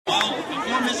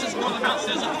Koehler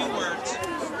says a few words.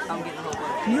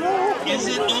 No. Is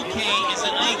it okay? Is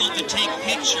it legal to take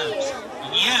pictures?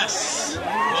 Yes.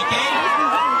 Okay?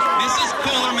 Mrs.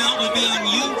 Koehler will be on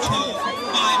YouTube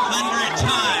 500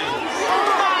 times.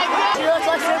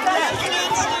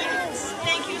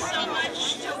 Thank you so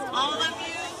much to all of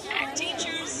you,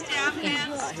 teachers, staff,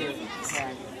 and students.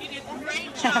 You did a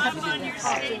great job on your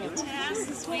state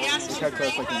tests. We asked you for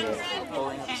 800,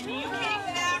 and you came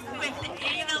back with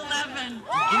 811.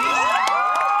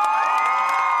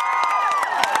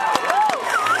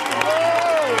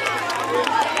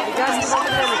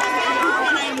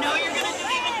 And I know you're going to do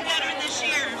even better this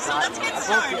year. So let's get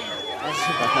started.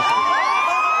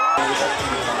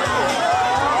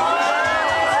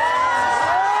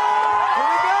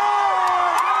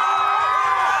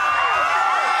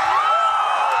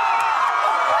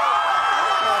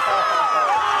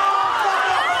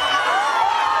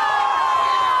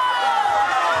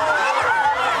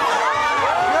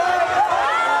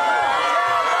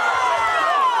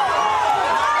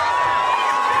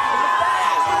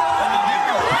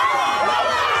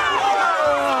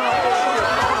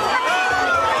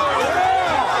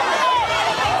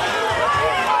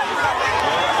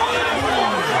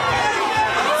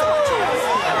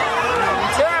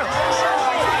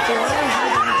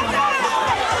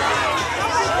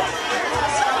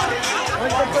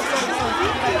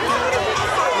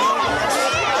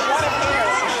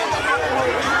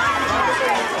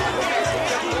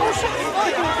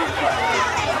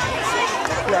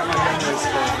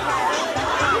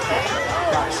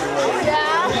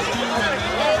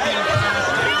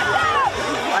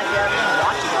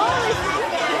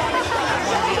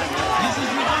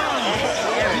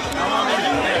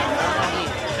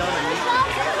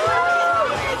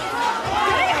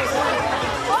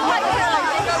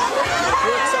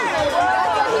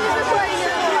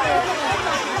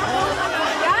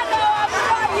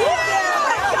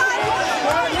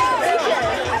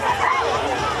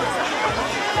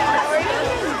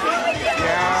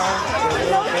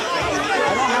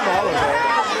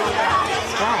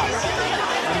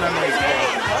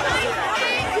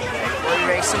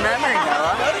 Some memory,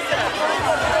 Noah.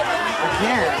 I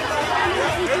can't.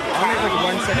 I'll make like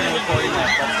 1 second recording that.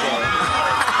 That's good.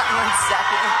 1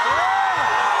 second.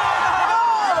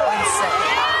 1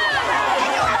 second.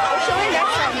 We'll show you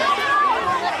next time.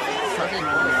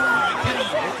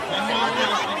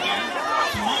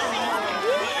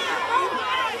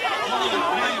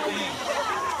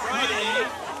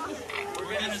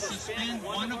 We're going to suspend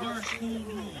one of our school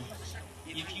rules.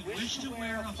 If you wish to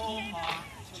wear a Mohawk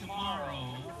tomorrow,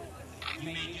 you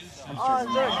may do so. I'm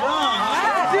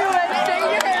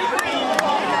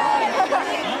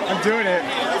doing it.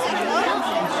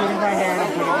 I'm shooting my hand and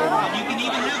putting it in. You can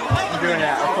even have I'm doing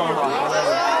that. I'll phone off.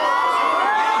 Whatever.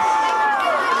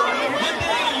 one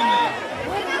day only.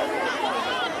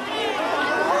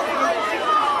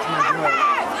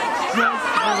 Just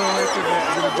for the rest of it.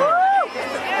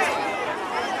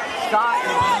 Scott.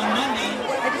 On Monday,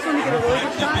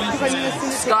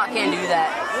 Scott can't do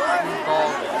that. He's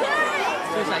bald.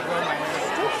 As soon as I grow my hair.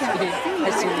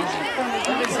 As soon as you.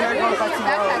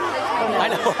 I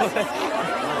know.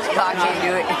 Scott can't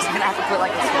do it. He's gonna have to put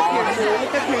like a small one.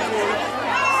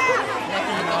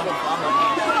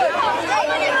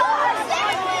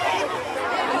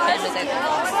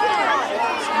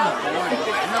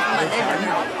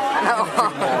 I know.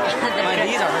 My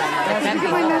knees are hurting.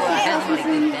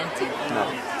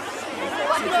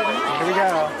 Here we go.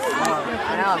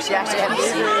 I know, she actually had to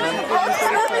see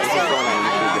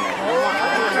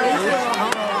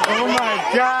Oh my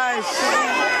gosh.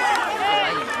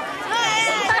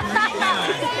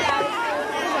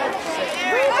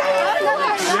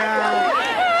 Yeah.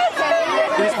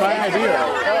 That's my idea.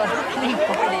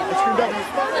 Let's go back.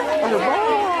 On the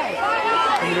ball.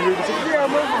 I'm going to do this again.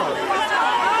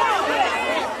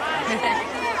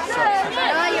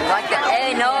 You like that?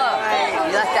 Hey, Noah.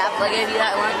 You like the apple I gave you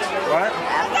that lunch? What?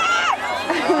 Apple.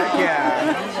 Heck yeah.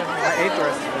 I ate the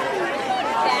rest of it.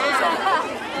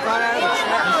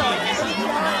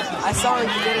 I saw you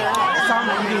did it. I saw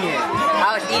him eating it.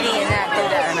 I was eating it and I did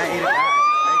that. And I ate it back.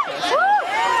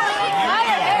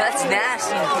 That's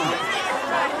nasty.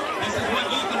 this is what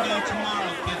you can do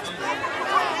tomorrow, kids.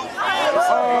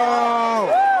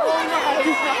 Oh!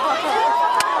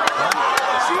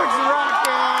 She looks rocking!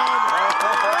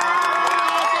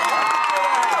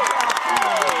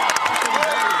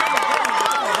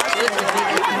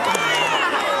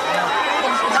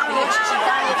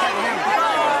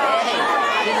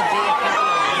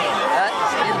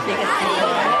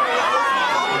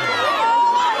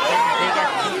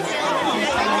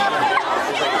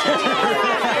 Hey,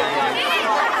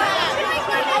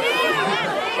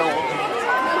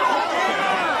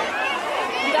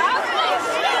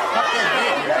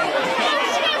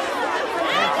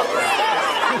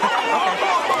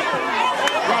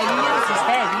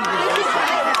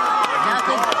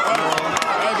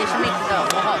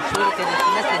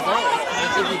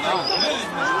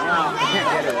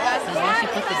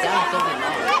 Looking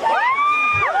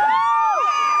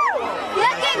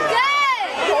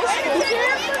good!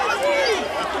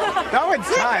 That one's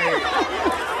tight.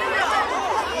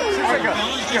 She's like a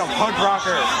punk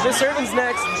rocker. The servant's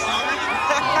next.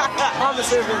 On the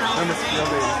servant. I'm just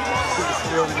fielding. She's just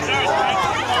fielding.